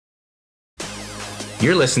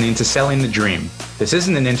You're listening to Selling the Dream. This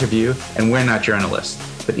isn't an interview, and we're not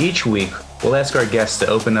journalists. But each week, we'll ask our guests to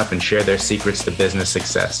open up and share their secrets to business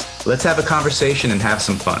success. Let's have a conversation and have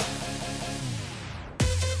some fun.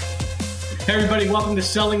 Hey everybody, welcome to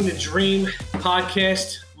Selling the Dream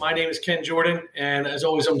podcast. My name is Ken Jordan, and as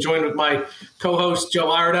always, I'm joined with my co-host, Joe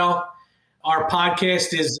Iredell. Our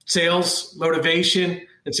podcast is sales, motivation,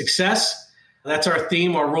 and success. That's our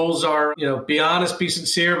theme. Our rules are, be honest, be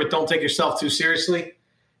sincere, but don't take yourself too seriously.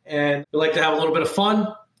 And we like to have a little bit of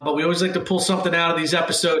fun, but we always like to pull something out of these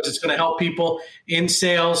episodes that's going to help people in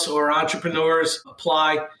sales or entrepreneurs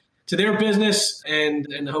apply to their business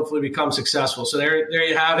and hopefully become successful. So there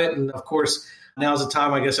you have it. And of course, now's the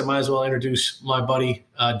time, I guess I might as well introduce my buddy,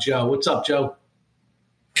 Joe. What's up, Joe?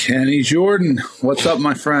 Kenny Jordan. What's up,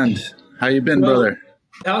 my friend? How you been, brother?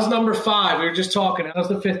 How's number 5? We were just talking. How's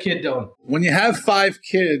the 5th kid doing? When you have 5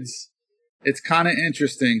 kids, it's kind of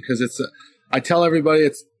interesting because I tell everybody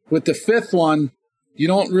it's with the 5th one, you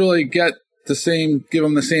don't really give them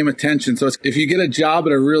the same attention. So if you get a job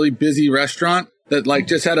at a really busy restaurant that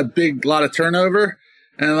just had a big lot of turnover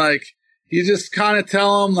and you just kind of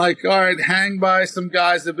tell them all right, hang by some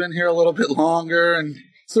guys that have been here a little bit longer and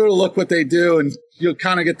sort of look what they do. And you'll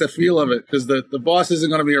kind of get the feel of it because the boss isn't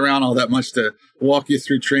going to be around all that much to walk you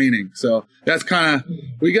through training. So that's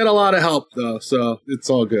we get a lot of help though. So it's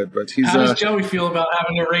all good, but how does Joey feel about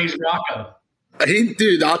having to raise Rocco?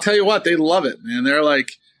 Dude, I'll tell you what, they love it, man.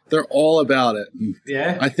 They're all about it.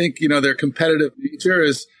 Yeah. I think, their competitive nature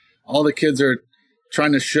is all the kids are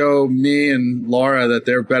trying to show me and Laura that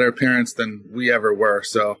they're better parents than we ever were.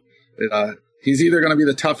 So he's either going to be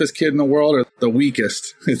the toughest kid in the world or the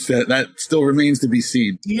weakest. That still remains to be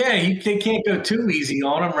seen. Yeah, they can't go too easy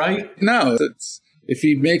on him, right? No, if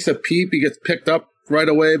he makes a peep, he gets picked up right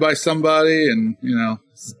away by somebody, and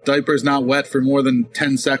his diaper's not wet for more than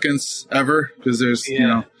 10 seconds ever because there's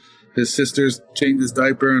his sisters changed his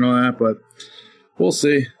diaper and all that. But we'll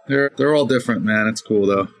see. They're all different, man. It's cool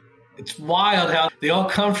though. It's wild how they all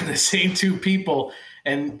come from the same 2 people,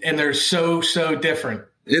 and they're so different.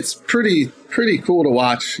 It's pretty cool to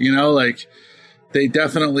watch, they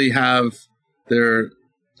definitely have their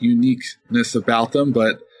uniqueness about them,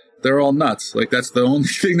 but they're all nuts. That's the only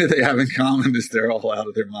thing that they have in common is they're all out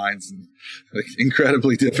of their minds and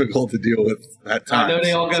incredibly difficult to deal with at times. I know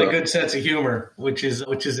they all got a good sense of humor, which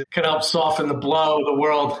can help soften the blow of the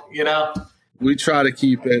world, We try to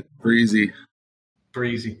keep it breezy.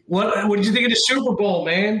 What did you think of the Super Bowl,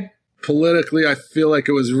 man? Politically, I feel like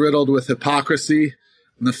it was riddled with hypocrisy.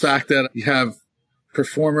 And the fact that you have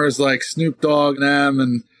performers like Snoop Dogg and them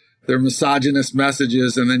and their misogynist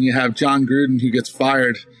messages, and then you have John Gruden who gets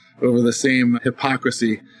fired over the same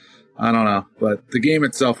hypocrisy. I don't know, but the game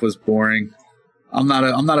itself was boring. I'm not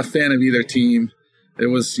a fan of either team. It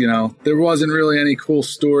was, there wasn't really any cool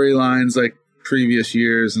storylines like previous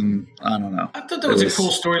years, and I don't know. I thought there was a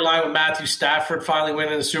cool storyline with Matthew Stafford finally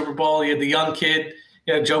winning the Super Bowl. You had the young kid,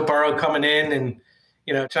 Joe Burrow coming in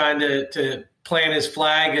and, trying to plant his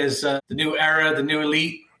flag as the new era, the new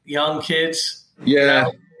elite young kids.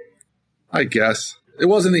 Yeah, I guess. It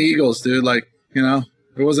wasn't the Eagles, dude.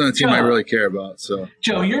 It wasn't a team I really care about. So,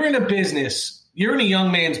 Joe, you're in a business. You're in a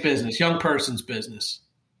young man's business, young person's business,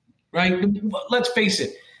 right? Let's face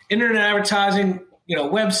it. Internet advertising,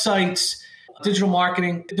 websites, digital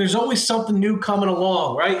marketing, there's always something new coming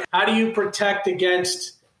along, right? How do you protect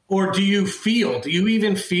against, or do you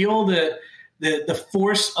even feel the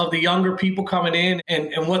force of the younger people coming in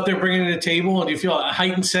and what they're bringing to the table? And do you feel a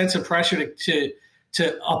heightened sense of pressure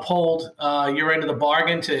to uphold your end of the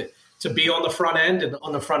bargain, to be on the front end and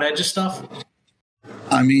on the front edge of stuff?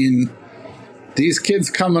 I mean, these kids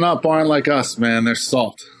coming up aren't like us, man. They're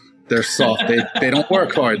soft. They don't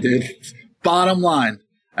work hard, dude. Bottom line.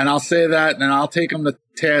 And I'll say that, and I'll take them to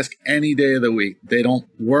task any day of the week. They don't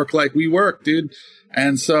work like we work, dude.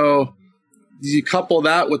 And so you couple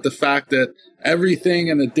that with the fact that everything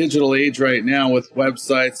in the digital age right now with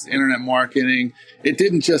websites, internet marketing,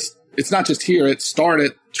 it's not just here. It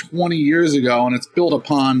started 20 years ago, and it's built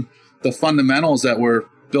upon the fundamentals that were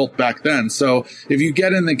built back then. So if you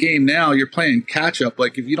get in the game now, you're playing catch up.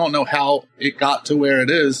 If you don't know how it got to where it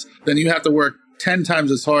is, then you have to work 10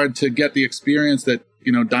 times as hard to get the experience that,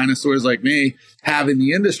 dinosaurs like me have in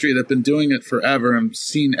the industry that have been doing it forever and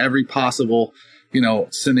seen every possible,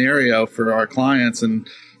 scenario for our clients. And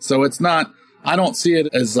so I don't see it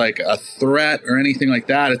as a threat or anything like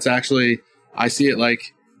that. It's actually, I see it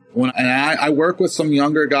I work with some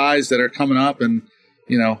younger guys that are coming up and,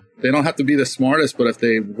 they don't have to be the smartest, but if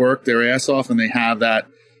they work their ass off and they have that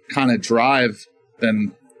kind of drive,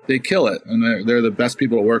 then they kill it. And they're the best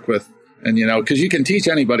people to work with And, because you can teach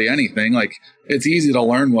anybody anything. Like, it's easy to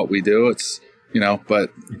learn what we do. It's,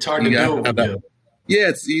 but it's hard to do what we do.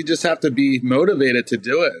 Yeah, you just have to be motivated to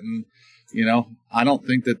do it. And, I don't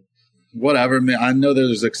think that whatever. I know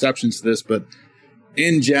there's exceptions to this, but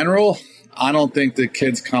in general, I don't think the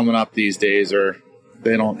kids coming up these days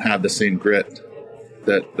they don't have the same grit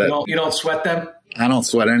that you don't sweat them. I don't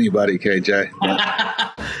sweat anybody, KJ.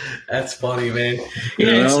 That's funny, man.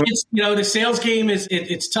 Yeah, it's the sales game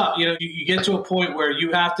it's tough. You get to a point where you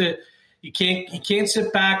can't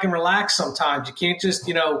sit back and relax sometimes. You can't just,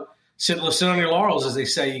 sit on your laurels, as they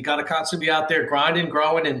say. You got to constantly be out there grinding,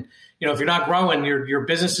 growing. And, if you're not growing, your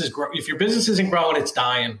business is if your business isn't growing, it's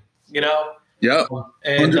dying, Yeah,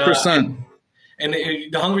 100%. And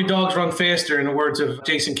the hungry dogs run faster, in the words of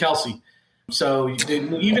Jason Kelsey. So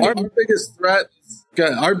our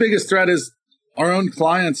biggest threat is our own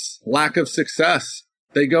clients' lack of success.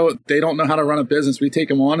 They don't know how to run a business. We take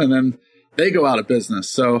them on and then they go out of business.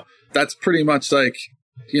 So that's pretty much like,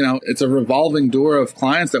 it's a revolving door of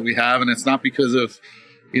clients that we have. And it's not because of,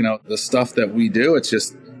 the stuff that we do. It's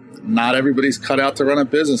just not everybody's cut out to run a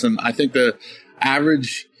business. And I think the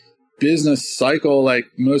average business cycle, like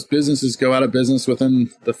most businesses go out of business within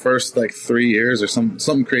the first 3 years or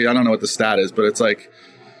something crazy. I don't know what the stat is, but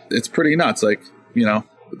it's pretty nuts. Like,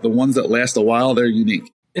 the ones that last a while, they're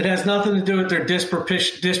unique. It has nothing to do with their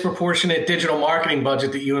disproportionate digital marketing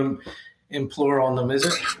budget that you implore on them, is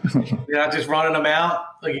it? You're not just running them out.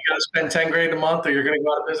 Like, you got to spend $10,000 a month or you're going to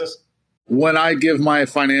go out of business. When I give my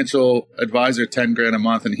financial advisor $10,000 a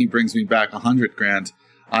month and he brings me back $100,000,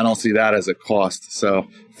 I don't see that as a cost. So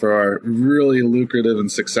for our really lucrative and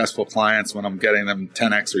successful clients, when I'm getting them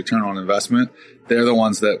 10x return on investment, they're the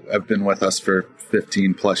ones that have been with us for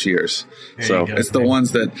 15 plus years. So it's the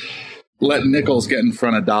ones that let nickels get in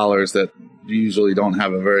front of dollars that usually don't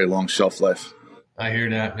have a very long shelf life. I hear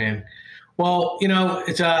that, man. Well,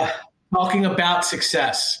 it's talking about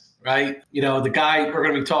success, right? The guy we're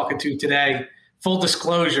going to be talking to today, full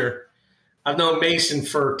disclosure, I've known Mason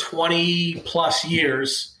for 20 plus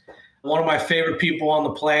years. One of my favorite people on the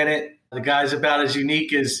planet. The guy's about as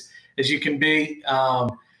unique as you can be.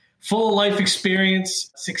 Full of life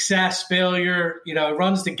experience, success, failure,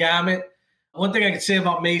 runs the gamut. One thing I can say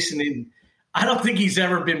about Mason, I don't think he's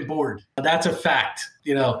ever been bored. That's a fact.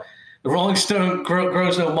 The Rolling Stone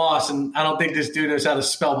grows no moss, and I don't think this dude knows how to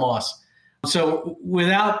spell moss. So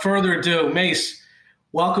without further ado, Mace,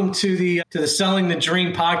 welcome to the Selling the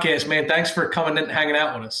Dream podcast, man. Thanks for coming and hanging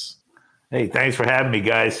out with us. Hey, thanks for having me,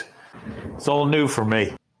 guys. It's all new for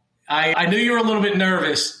me. I knew you were a little bit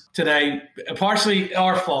nervous today. Partially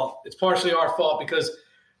our fault. It's partially our fault because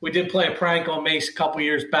we did play a prank on Mace a couple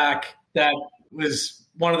years back that was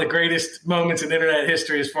one of the greatest moments in internet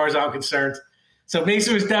history as far as I'm concerned. So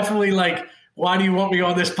Mason was definitely like, why do you want me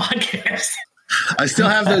on this podcast? I still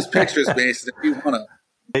have those pictures, Mason, if you want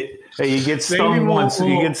to. Hey, you get stung once.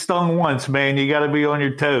 You get stung once, man. You got to be on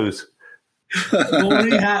your toes.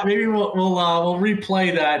 Maybe we'll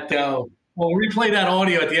replay that. We'll replay that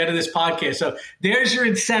audio at the end of this podcast. So there's your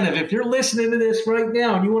incentive. If you're listening to this right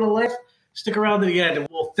now and you want to laugh, stick around to the end and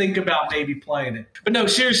we'll think about maybe playing it. But no,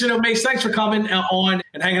 seriously, Mace, thanks for coming on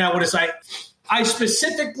and hanging out with us. I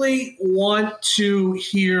specifically want to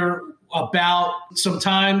hear about some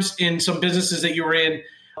times in some businesses that you were in.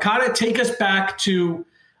 Kind of take us back to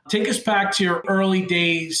your early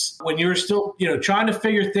days when you were still, trying to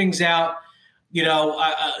figure things out.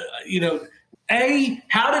 How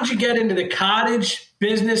did you get into the cottage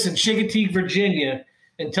business in Chincoteague, Virginia?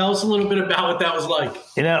 And tell us a little bit about what that was like.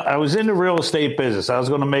 I was in the real estate business. I was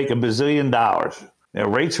going to make $1 billion.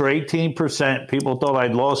 Rates were 18%. People thought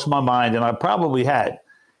I'd lost my mind, and I probably had.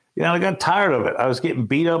 I got tired of it. I was getting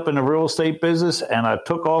beat up in the real estate business, and I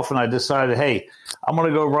took off and I decided, hey, I'm going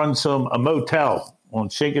to go run a motel on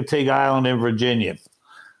Chincoteague Island in Virginia.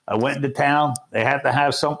 I went into town. They had to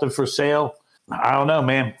have something for sale. I don't know,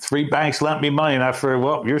 man. 3 banks lent me money, and I figured,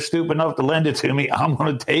 well, you're stupid enough to lend it to me. I'm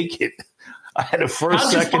going to take it. I had a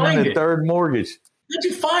first, second, and a third mortgage. How'd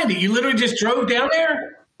you find it? You literally just drove down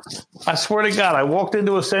there? I swear to God, I walked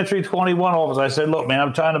into a Century 21 office. I said, look, man,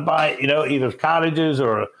 I'm trying to buy, either cottages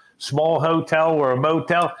or a small hotel or a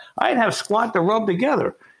motel. I didn't have squat to rub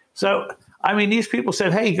together. So, these people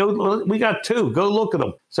said, hey, we got 2. Go look at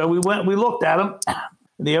them. So we went, we looked at them.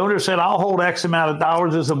 The owner said, I'll hold X amount of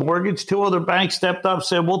dollars as a mortgage. 2 other banks stepped up,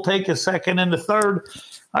 said, we'll take a second and a third.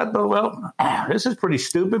 I thought, well, this is pretty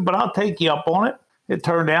stupid, but I'll take you up on it. It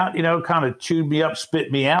turned out, kind of chewed me up,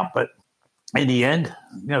 spit me out. But in the end,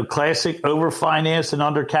 classic overfinanced and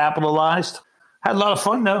undercapitalized. Had a lot of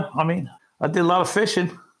fun, though. I did a lot of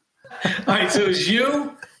fishing. All right, so it was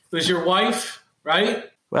you, it was your wife, right?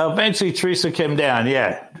 Well, eventually Teresa came down,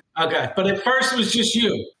 yeah. Okay. But at first it was just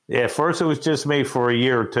you. Yeah, first it was just me for a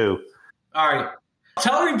year or two. All right.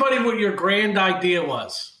 Tell everybody what your grand idea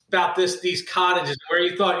was about these cottages, where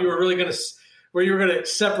you thought you were really going to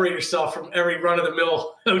separate yourself from every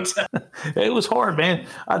run-of-the-mill hotel. It was hard, man.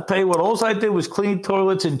 I'll tell you what, all I did was clean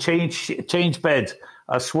toilets and change beds.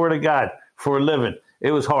 I swear to God, for a living.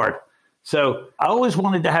 It was hard. So I always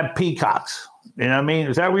wanted to have peacocks. You know what I mean?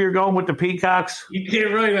 Is that where you're going with the peacocks? You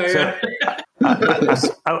can't really know. So,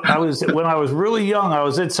 I was when I was really young, I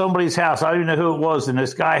was at somebody's house. I didn't know who it was, and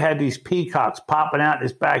this guy had these peacocks popping out in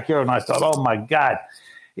his backyard, and I thought, oh my God,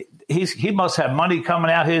 he must have money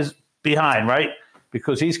coming out his behind, right?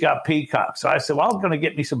 Because he's got peacocks. So I said, well, I'm going to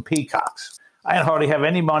get me some peacocks. I didn't hardly have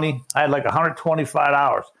any money. I had like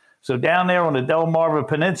 $125. So down there on the Delmarva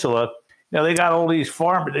Peninsula, they got all these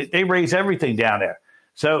farmers. They raise everything down there.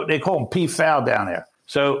 So they call them peafowl down there.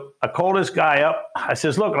 So I called this guy up. I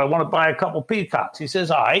says, look, I want to buy a couple peacocks. He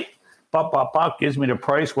says, all right. Pop, gives me the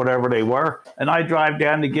price, whatever they were. And I drive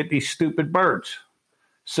down to get these stupid birds.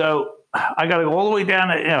 So I got to go all the way down,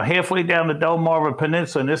 halfway down the Delmarva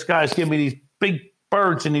Peninsula. And this guy's giving me these big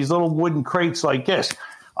birds in these little wooden crates like this.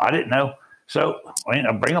 I didn't know. So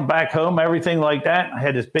I bring them back home, everything like that. I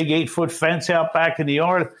had this big 8-foot fence out back in the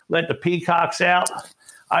yard, let the peacocks out.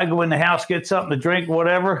 I go in the house, get something to drink,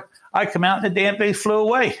 whatever. I come out and the damn thing flew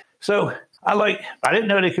away. So I didn't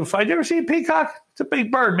know they could fly. You ever see a peacock? It's a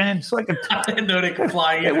big bird, man. It's like I didn't know they could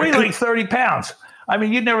fly. They weigh like 30 pounds. I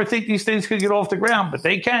mean, you'd never think these things could get off the ground, but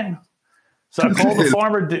they can. So I called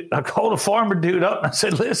the farmer dude up and I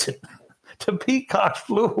said, listen, the peacocks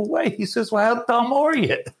flew away. He says, well, how dumb are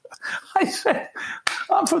you? I said,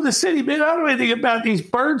 I'm from the city, man. I don't know anything about these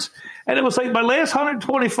birds. And it was like my last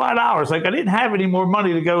 $125. Like I didn't have any more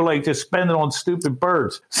money to go just spend it on stupid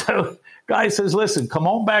birds. So guy says, listen, come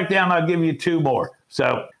on back down. I'll give you 2 more.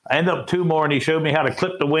 So I ended up 2 more, and he showed me how to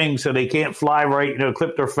clip the wings so they can't fly right,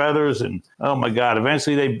 clip their feathers. And oh my God,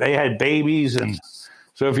 eventually they had babies. And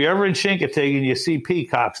so if you're ever in Chincoteague and you see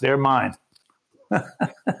peacocks, they're mine.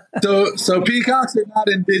 So peacocks are not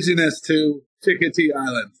indigenous to Chincoteague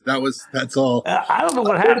Island. That's all. I don't know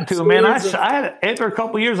what happened to them, man. I had, after a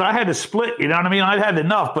couple of years, I had to split. You know what I mean? I had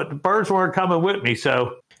enough, but the birds weren't coming with me.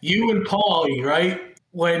 So you and Paulie, right?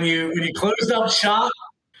 When you closed up shop,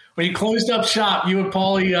 you and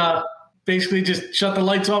Paulie basically just shut the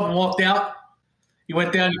lights off and walked out. You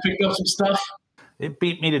went down, you picked up some stuff. It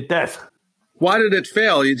beat me to death. Why did it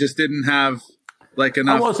fail? You just didn't have enough.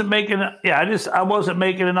 I wasn't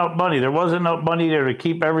making enough money. There wasn't enough money there to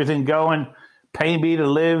keep everything going, pay me to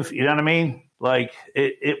live. You know what I mean? Like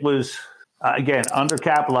it was, again,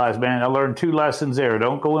 undercapitalized, man. I learned 2 lessons there.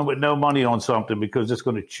 Don't go in with no money on something because it's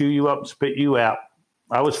going to chew you up and spit you out.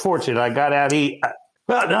 I was fortunate. I got out to eat.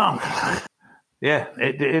 But no. Yeah,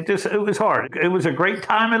 it was hard. It was a great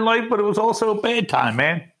time in life, but it was also a bad time,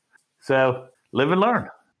 man. So live and learn.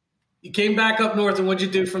 You came back up north, and what'd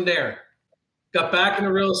you do from there? Got back in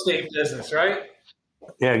the real estate business, right?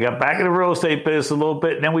 Yeah, got back in the real estate business a little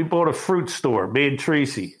bit, and then we bought a fruit store, me and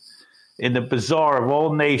Tracy, in the bazaar of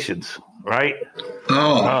all nations, right?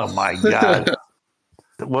 Oh my God.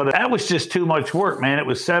 Well, that was just too much work, man. It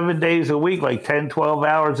was 7 days a week, like 10, 12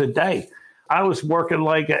 hours a day. I was working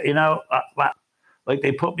like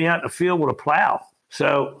they put me out in the field with a plow.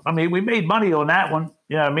 So, I mean, we made money on that one,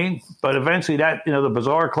 you know what I mean? But eventually the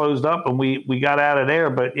bazaar closed up and we got out of there.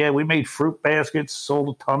 But yeah, we made fruit baskets,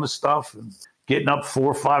 sold a ton of stuff, and getting up 4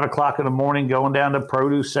 or 5 o'clock in the morning, going down to the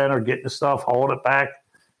produce center, getting the stuff, hauling it back.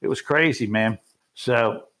 It was crazy, man.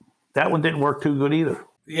 So that one didn't work too good either.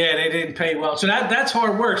 Yeah, they didn't pay well. So that's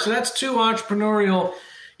hard work. So that's 2 entrepreneurial,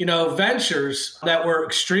 ventures that were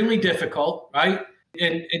extremely difficult, right?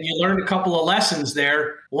 And you learned a couple of lessons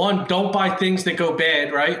there. One, don't buy things that go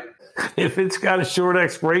bad, right? If it's got a short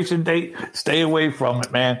expiration date, stay away from it,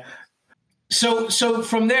 man. So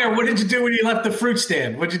from there, what did you do when you left the fruit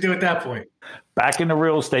stand? What did you do at that point? Back in the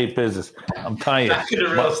real estate business. I'm telling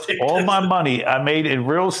you, all my money I made in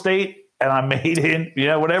real estate, and I made in,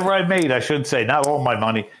 whatever I made, I should say, not all my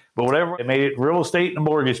money, but whatever I made it, real estate and the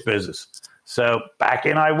mortgage business. So back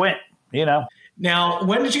in I went, Now,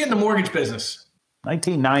 when did you get in the mortgage business?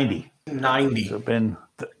 1990. 90. So it's been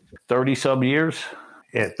 30-some years.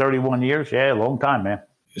 Yeah, 31 years. Yeah, a long time, man.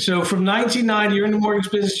 So from 1990, you're in the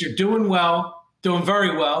mortgage business. You're doing well, doing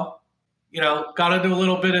very well. Got into a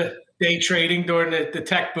little bit of day trading during the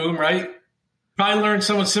tech boom, right? Probably learned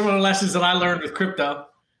some similar lessons that I learned with crypto,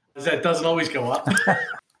 because that doesn't always go up.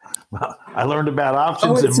 Well, I learned about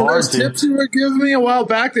options and so margin. those tips you were giving me a while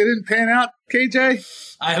back, they didn't pan out,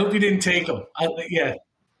 KJ? I hope you didn't take them. Yeah.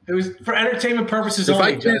 It was for entertainment purposes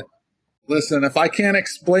only, Joe. Listen, if I can't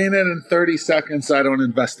explain it in 30 seconds, I don't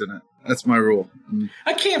invest in it. That's my rule.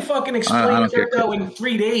 I can't fucking explain crypto in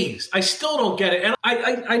 3 days. I still don't get it. And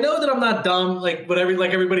I know that I'm not dumb, like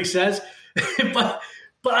everybody says, but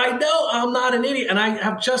I know I'm not an idiot, and I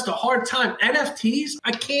have just a hard time. NFTs,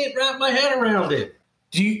 I can't wrap my head around it.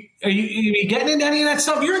 Are you getting into any of that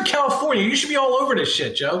stuff? You're in California. You should be all over this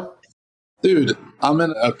shit, Joe. Dude, I'm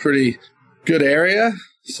in a pretty good area,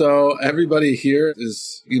 so everybody here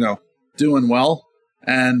is, doing well.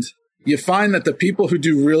 And you find that the people who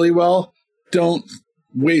do really well don't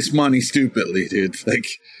waste money stupidly, dude. Like,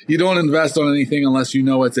 you don't invest on anything unless you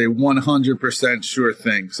know it's a 100% sure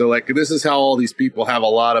thing. So, like, this is how all these people have a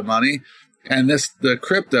lot of money. And the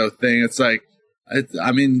crypto thing, it's like,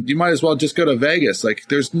 you might as well just go to Vegas. Like,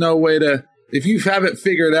 there's no way if you have it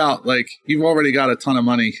figured out, like, you've already got a ton of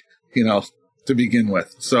money, to begin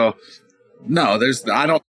with. So, no,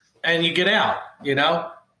 And you get out,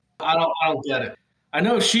 I don't get it. I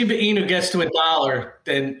know if Shiba Inu gets to $1,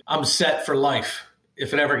 then I'm set for life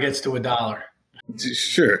if it ever gets to $1.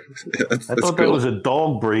 Sure. I thought that was a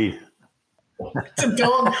dog breed. It's a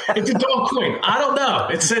dog coin. I don't know.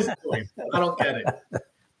 It says coin. I don't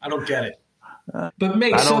get it. But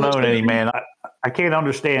Mason, I don't know any, man. I can't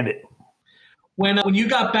understand it. When you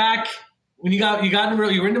got back, you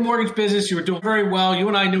were in the mortgage business, you were doing very well. You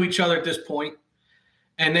and I knew each other at this point.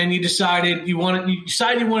 And then you decided you wanted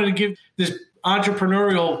to give this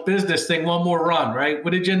entrepreneurial business thing one more run, right?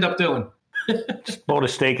 What did you end up doing? Just bought a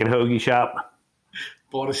steak and hoagie shop.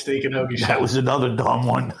 That was another dumb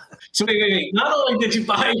one. So wait. Not only did you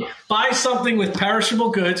buy something with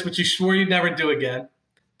perishable goods, which you swore you'd never do again,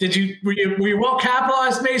 were you well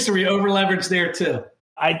capitalized, Mason, or were you over leveraged there too?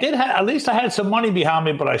 I did at least I had some money behind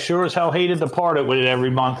me, but I sure as hell hated to part it with it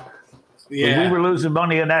every month. Yeah. We were losing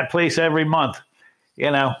money in that place every month.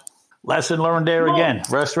 Lesson learned there again.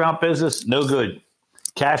 Restaurant business, no good.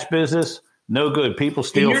 Cash business, no good. People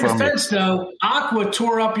steal from you. In your defense, though, Aqua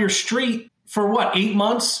tore up your street for what, 8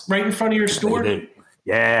 months right in front of your store?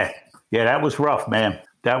 Yeah, that was rough, man.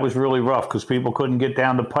 That was really rough because people couldn't get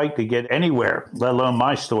down the pike to get anywhere, let alone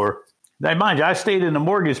my store. Now, mind you, I stayed in the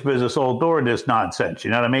mortgage business all during this nonsense, you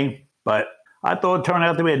know what I mean? But I thought it turned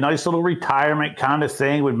out to be a nice little retirement kind of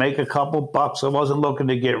thing, would make a couple bucks. I wasn't looking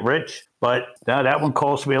to get rich, but that one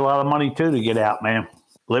cost me a lot of money too to get out, man.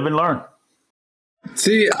 Live and learn.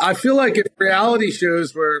 See, I feel like if reality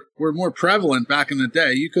shows were more prevalent back in the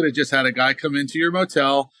day, you could have just had a guy come into your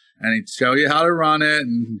motel and he'd show you how to run it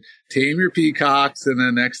and tame your peacocks. And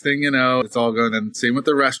the next thing you know, it's all going. And same with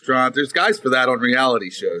the restaurant. There's guys for that on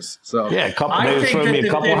reality shows. So yeah, I think that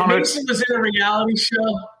if Mason was in a reality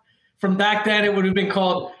show from back then, it would have been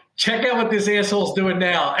called "Check Out What This Asshole's Doing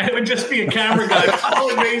Now," and it would just be a camera guy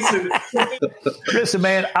following Mason. Listen,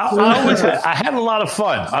 man, I had a lot of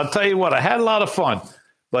fun. I'll tell you what, I had a lot of fun.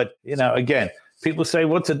 But again, people say,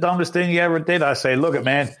 "What's the dumbest thing you ever did?" I say, "Look,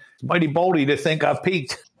 man, it's mighty boldy to think I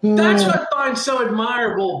peaked." That's what I find so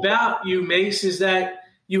admirable about you, Mace, is that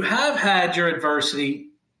you have had your adversity.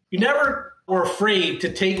 You never were afraid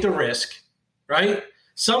to take the risk, right?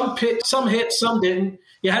 Some hit, some didn't.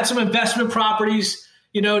 You had some investment properties,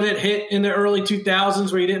 that hit in the early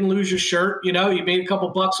 2000s where you didn't lose your shirt. You made a couple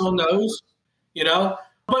bucks on those,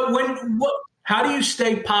 But how do you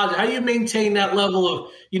stay positive? How do you maintain that level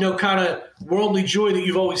of, kind of worldly joy that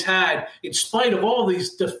you've always had in spite of all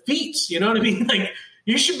these defeats? You know what I mean? Like,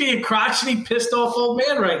 you should be a crotchety, pissed off old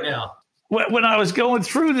man right now. When I was going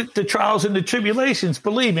through the trials and the tribulations,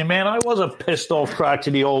 believe me, man, I was a pissed off,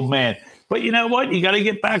 crotchety old man. But you know what? You got to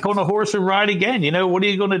get back on the horse and ride again. What are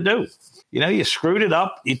you going to do? You screwed it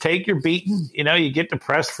up. You take your beating. You get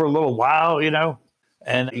depressed for a little while,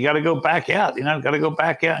 and you got to go back out. Got to go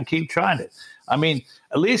back out and keep trying it. I mean,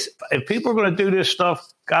 at least if people are going to do this stuff,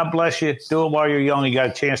 God bless you. Do it while you're young. You got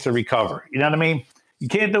a chance to recover. You know what I mean? You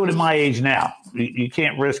can't do it at my age now. You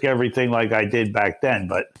can't risk everything like I did back then.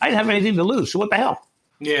 But I didn't have anything to lose. So what the hell?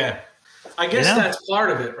 Yeah. I guess that's part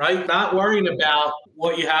of it, right? Not worrying about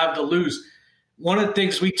what you have to lose. One of the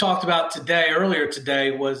things we talked about earlier today,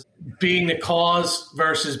 was being the cause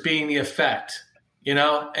versus being the effect,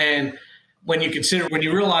 And when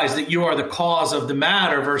you realize that you are the cause of the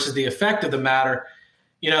matter versus the effect of the matter,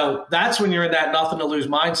 that's when you're in that nothing to lose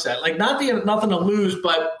mindset. Like, not the nothing to lose,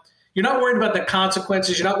 but you're not worried about the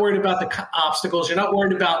consequences. You're not worried about the obstacles. You're not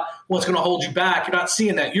worried about what's going to hold you back. You're not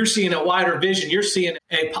seeing that. You're seeing a wider vision. You're seeing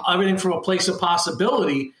everything from a place of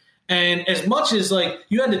possibility. And as much as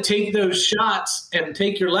you had to take those shots and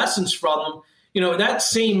take your lessons from them, that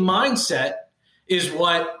same mindset is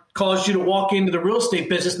what caused you to walk into the real estate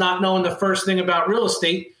business not knowing the first thing about real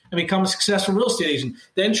estate and become a successful real estate agent.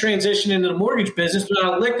 Then transition into the mortgage business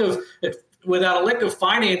without a lick of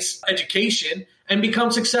finance education and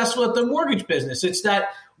become successful at the mortgage business. It's that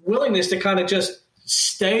willingness to kind of just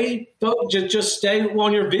stay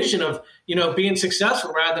on your vision of, being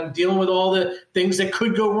successful rather than dealing with all the things that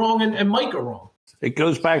could go wrong and might go wrong. It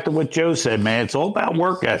goes back to what Joe said, man. It's all about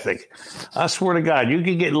work ethic. I swear to God, you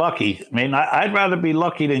can get lucky. I mean, I'd rather be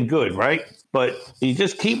lucky than good, right? But you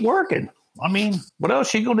just keep working. I mean, what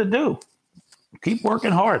else are you going to do? Keep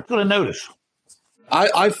working hard. Going to notice.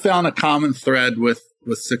 I've found a common thread with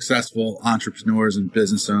successful entrepreneurs and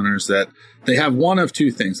business owners that they have one of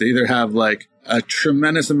two things. They either have like a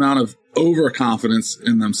tremendous amount of overconfidence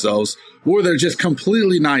in themselves, or they're just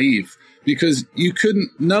completely naive, because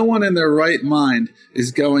no one in their right mind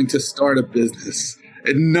is going to start a business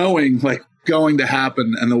and knowing like going to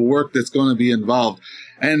happen and the work that's going to be involved.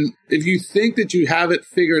 And if you think that you have it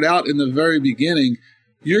figured out in the very beginning,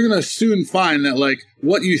 you're going to soon find that like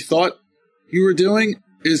what you thought you were doing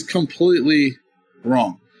is completely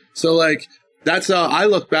wrong. So like, that's how I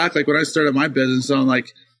look back. Like when I started my business, I'm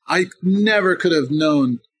like, I never could have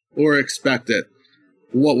known or expected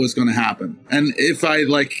what was going to happen. And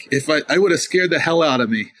I would have scared the hell out of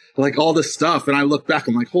me, like all this stuff. And I look back,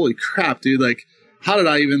 I'm like, holy crap, dude. Like, how did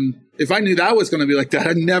I even, if I knew that was going to be like that,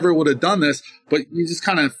 I never would have done this. But you just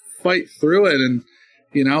kind of fight through it. And,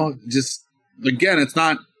 just again, it's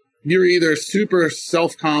not, you're either super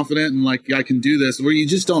self-confident and like, I can do this, or you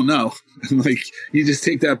just don't know. And like, you just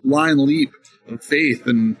take that blind leap of faith,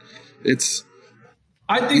 and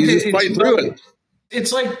I think you just fight through it.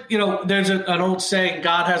 It's like, there's an old saying,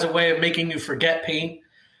 God has a way of making you forget pain.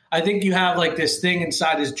 I think you have like this thing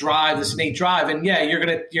inside, this drive, this innate drive. And yeah, you're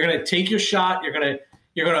going to take your shot. You're going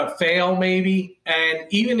to fail maybe. And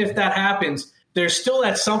even if that happens, there's still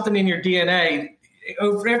that something in your DNA.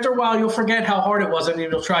 After a while, you'll forget how hard it was and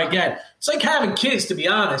you'll try again. It's like having kids, to be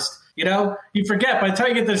honest. You forget. By the time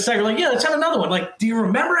you get to the second, like, yeah, let's have another one. Like, do you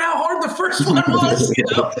remember how hard the first one was?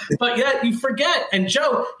 But yet you forget. And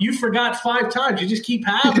Joe, you forgot 5 times. You just keep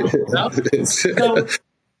having it. So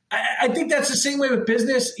I think that's the same way with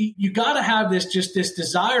business. You got to have this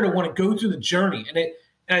desire to want to go through the journey. And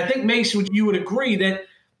I think, Mason, you would agree that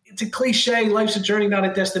it's a cliche, life's a journey, not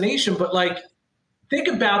a destination. But like, think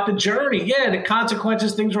about the journey. Yeah, the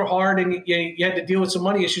consequences, things were hard, and you had to deal with some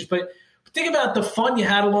money issues. But think about the fun you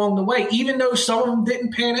had along the way, even though some of them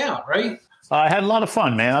didn't pan out, right? I had a lot of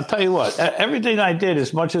fun, man. I'll tell you what, everything I did,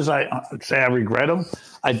 as much as I say I regret them,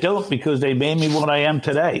 I don't, because they made me what I am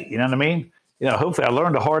today. You know what I mean? Hopefully I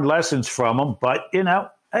learned the hard lessons from them. But,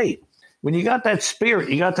 hey, when you got that spirit,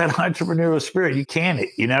 you got that entrepreneurial spirit, you can.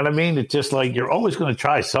 You know what I mean? It's just like you're always going to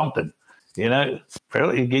try something. You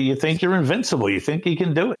think you're invincible. You think you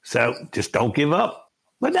can do it. So just don't give up.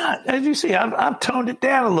 But not, as you see, I've toned it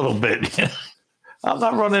down a little bit. I'm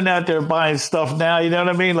not running out there buying stuff now. You know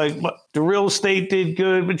what I mean? Like the real estate did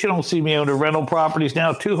good, but you don't see me owning rental properties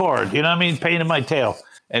now. Too hard. You know what I mean? Pain in my tail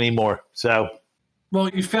anymore. So, well,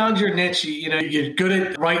 you found your niche. You're good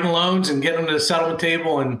at writing loans and getting them to the settlement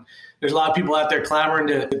table, and there's a lot of people out there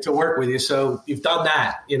clamoring to work with you. So you've done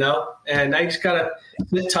that, and now you just gotta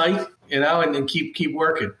sit tight, and keep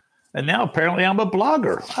working. And now apparently I'm a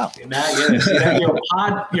blogger. Wow.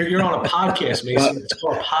 You're on a podcast, Mason. It's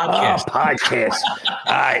called a podcast. Oh, podcast.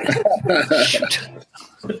 All right.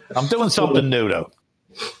 I'm doing something new, though.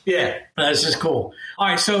 Yeah, that's just cool. All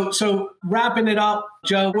right, so wrapping it up,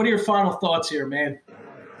 Joe, what are your final thoughts here, man?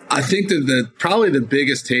 I think that probably the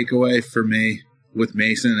biggest takeaway for me with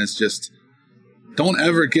Mason is just don't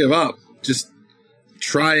ever give up. Just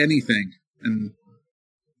try anything. And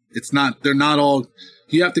they're not all...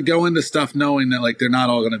 You have to go into stuff knowing that like they're not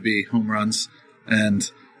all going to be home runs,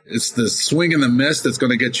 and it's the swing and the miss that's going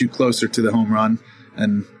to get you closer to the home run.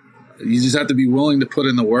 And you just have to be willing to put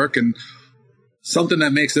in the work. And something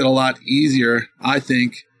that makes it a lot easier, I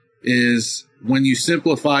think, is when you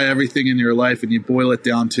simplify everything in your life and you boil it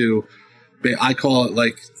down to, I call it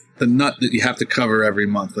like the nut that you have to cover every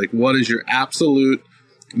month. Like, what is your absolute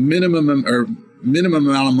minimum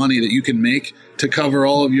amount of money that you can make to cover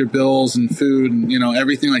all of your bills and food and,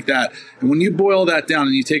 everything like that. And when you boil that down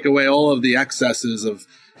and you take away all of the excesses of,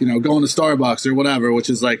 going to Starbucks or whatever, which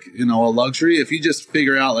is like, a luxury, if you just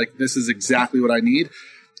figure out like, this is exactly what I need,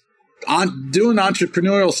 doing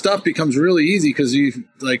entrepreneurial stuff becomes really easy, because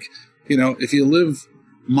if you live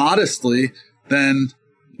modestly, then,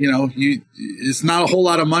 it's not a whole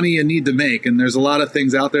lot of money you need to make. And there's a lot of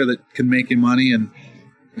things out there that can make you money, and,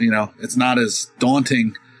 it's not as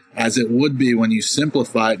daunting as it would be when you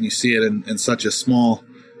simplify it and you see it in such a small,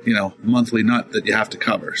 monthly nut that you have to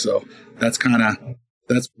cover. So that's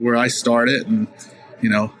where I started. And,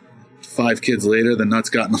 5 kids later, the nut's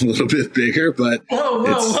gotten a little bit bigger, but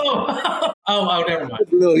whoa. Oh, never mind.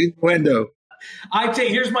 A little innuendo.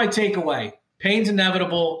 Here's my takeaway. Pain's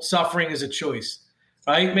inevitable. Suffering is a choice.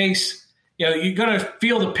 Right, Mace? You're going to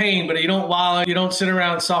feel the pain, but you don't wallow. You don't sit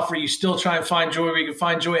around and suffer. You still try and find joy where you can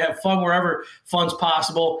find joy, have fun wherever fun's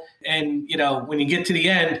possible. And, when you get to the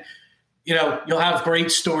end, you'll have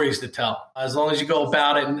great stories to tell as long as you go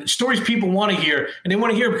about it. And stories people want to hear, and they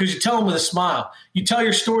want to hear because you tell them with a smile. You tell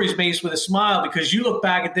your stories, Mace, with a smile because you look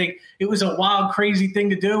back and think it was a wild, crazy thing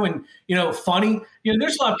to do and, funny.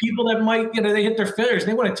 There's a lot of people that might, they hit their feathers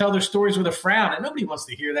and they want to tell their stories with a frown, and nobody wants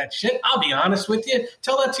to hear that shit. I'll be honest with you.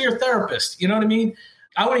 Tell that to your therapist. You know what I mean?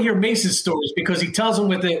 I want to hear Mason's stories because he tells them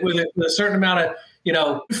with a certain amount of,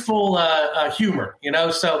 full humor,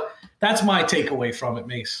 So that's my takeaway from it,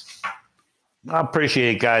 Mace. I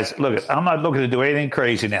appreciate it, guys. Look, I'm not looking to do anything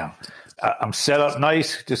crazy now. I'm set up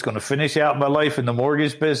nice, just going to finish out my life in the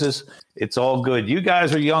mortgage business. It's all good. You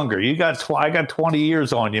guys are younger. I got 20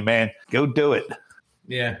 years on you, man. Go do it.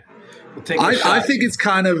 Yeah. I think it's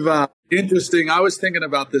kind of interesting. I was thinking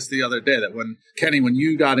about this the other day that when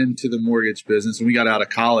you got into the mortgage business and we got out of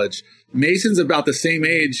college, Mason's about the same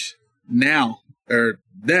age now or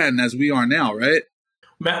then as we are now, right?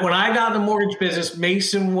 When I got in the mortgage business,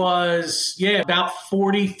 Mason was, about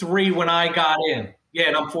 43 when I got in. Yeah,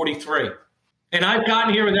 and I'm 43. And I've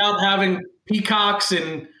gotten here without having peacocks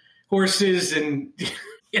and horses and,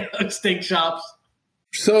 steak shops.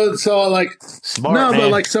 So like, smart, no, man.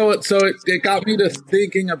 but like, so it got me to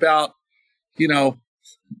thinking about,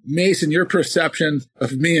 Mason, your perception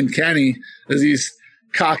of me and Kenny as these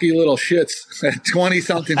cocky little shits at 20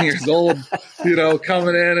 something years old,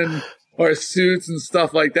 coming in and our suits and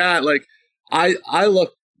stuff like that. Like I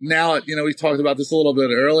look now at, we talked about this a little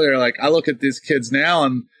bit earlier. Like I look at these kids now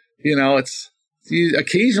and,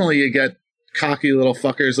 occasionally you get cocky little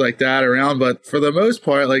fuckers like that around, but for the most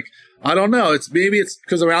part, like, I don't know. Maybe it's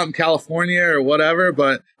because I'm out in California or whatever,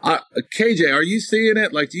 but KJ, are you seeing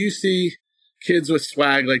it? Like, do you see kids with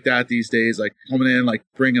swag like that these days, like coming in, like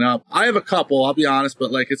bringing up? I have a couple, I'll be honest,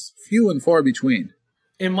 but like it's few and far between.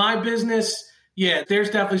 In my business, yeah, there's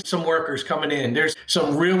definitely some workers coming in. There's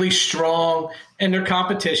some really strong, and they're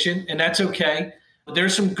competition, and that's okay.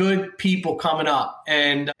 There's some good people coming up,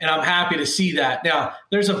 and I'm happy to see that. Now,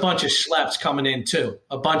 there's a bunch of schleps coming in too.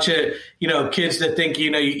 A bunch of, kids that think,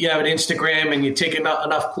 you have an Instagram and you take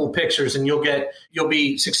enough cool pictures and you'll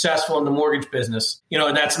be successful in the mortgage business.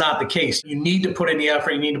 And that's not the case. You need to put in the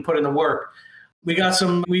effort. You need to put in the work. We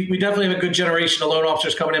definitely have a good generation of loan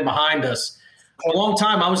officers coming in behind us. For a long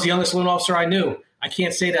time, I was the youngest loan officer I knew. I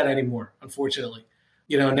can't say that anymore, unfortunately.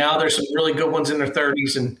 Now there's some really good ones in their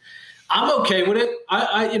 30s, and I'm okay with it.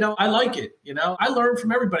 I like it. I learn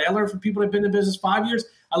from everybody. I learn from people that have been in business 5 years.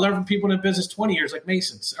 I learn from people in business 20 years like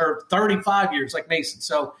Mason, or 35 years like Mason.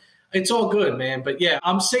 So it's all good, man. But yeah,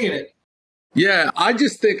 I'm seeing it. Yeah, I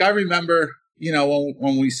just think I remember,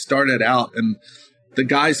 when we started out and the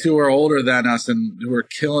guys who were older than us and who were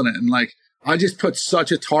killing it. And like, I just put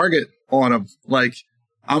such a target on them. Like,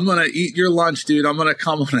 I'm going to eat your lunch, dude. I'm going to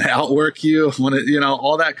come and outwork you. I'm going to,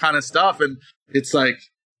 all that kind of stuff. And it's like,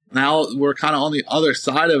 now we're kind of on the other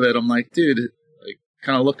side of it. I'm like, dude, like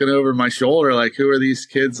kind of looking over my shoulder, like who are these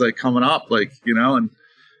kids like coming up? Like, and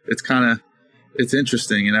it's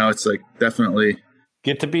interesting, it's like definitely.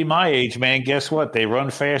 Get to be my age, man. Guess what? They run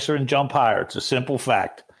faster and jump higher. It's a simple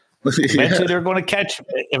fact. Eventually they're going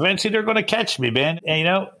to catch me, man.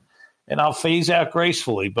 And, and I'll phase out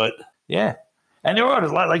gracefully, but yeah. And there are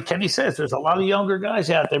a lot, like Kenny says, there's a lot of younger guys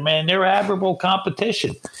out there, man. They're admirable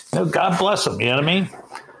competition. God bless them. You know what I mean?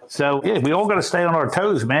 So yeah, we all got to stay on our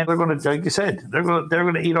toes, man. They're going to, like you said, they're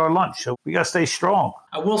going to eat our lunch. So we got to stay strong.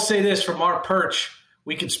 I will say this: from our perch,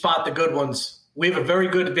 we can spot the good ones. We have a very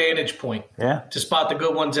good vantage point to spot the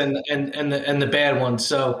good ones and the bad ones.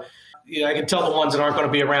 So I can tell the ones that aren't going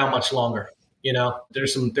to be around much longer.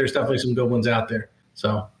 There's definitely some good ones out there.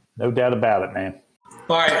 So no doubt about it, man.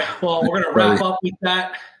 All right. Well, we're going to wrap up with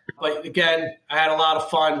that. But again, I had a lot of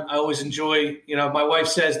fun. I always enjoy, my wife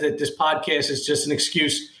says that this podcast is just an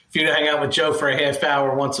excuse for you to hang out with Joe for a half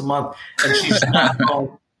hour once a month. And she's not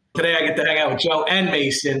home. Today I get to hang out with Joe and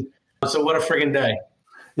Mason. So what a friggin' day.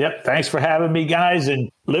 Yep. Thanks for having me, guys. And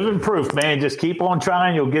living proof, man. Just keep on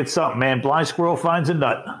trying. You'll get something, man. Blind squirrel finds a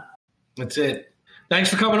nut. That's it. Thanks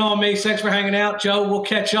for coming on, Mace. Thanks for hanging out. Joe, we'll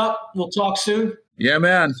catch up. We'll talk soon. Yeah,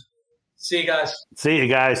 man. See you guys. See you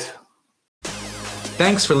guys.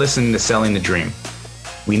 Thanks for listening to Selling the Dream.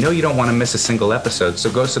 We know you don't want to miss a single episode,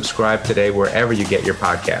 so go subscribe today wherever you get your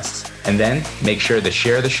podcasts. And then make sure to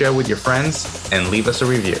share the show with your friends and leave us a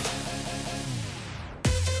review.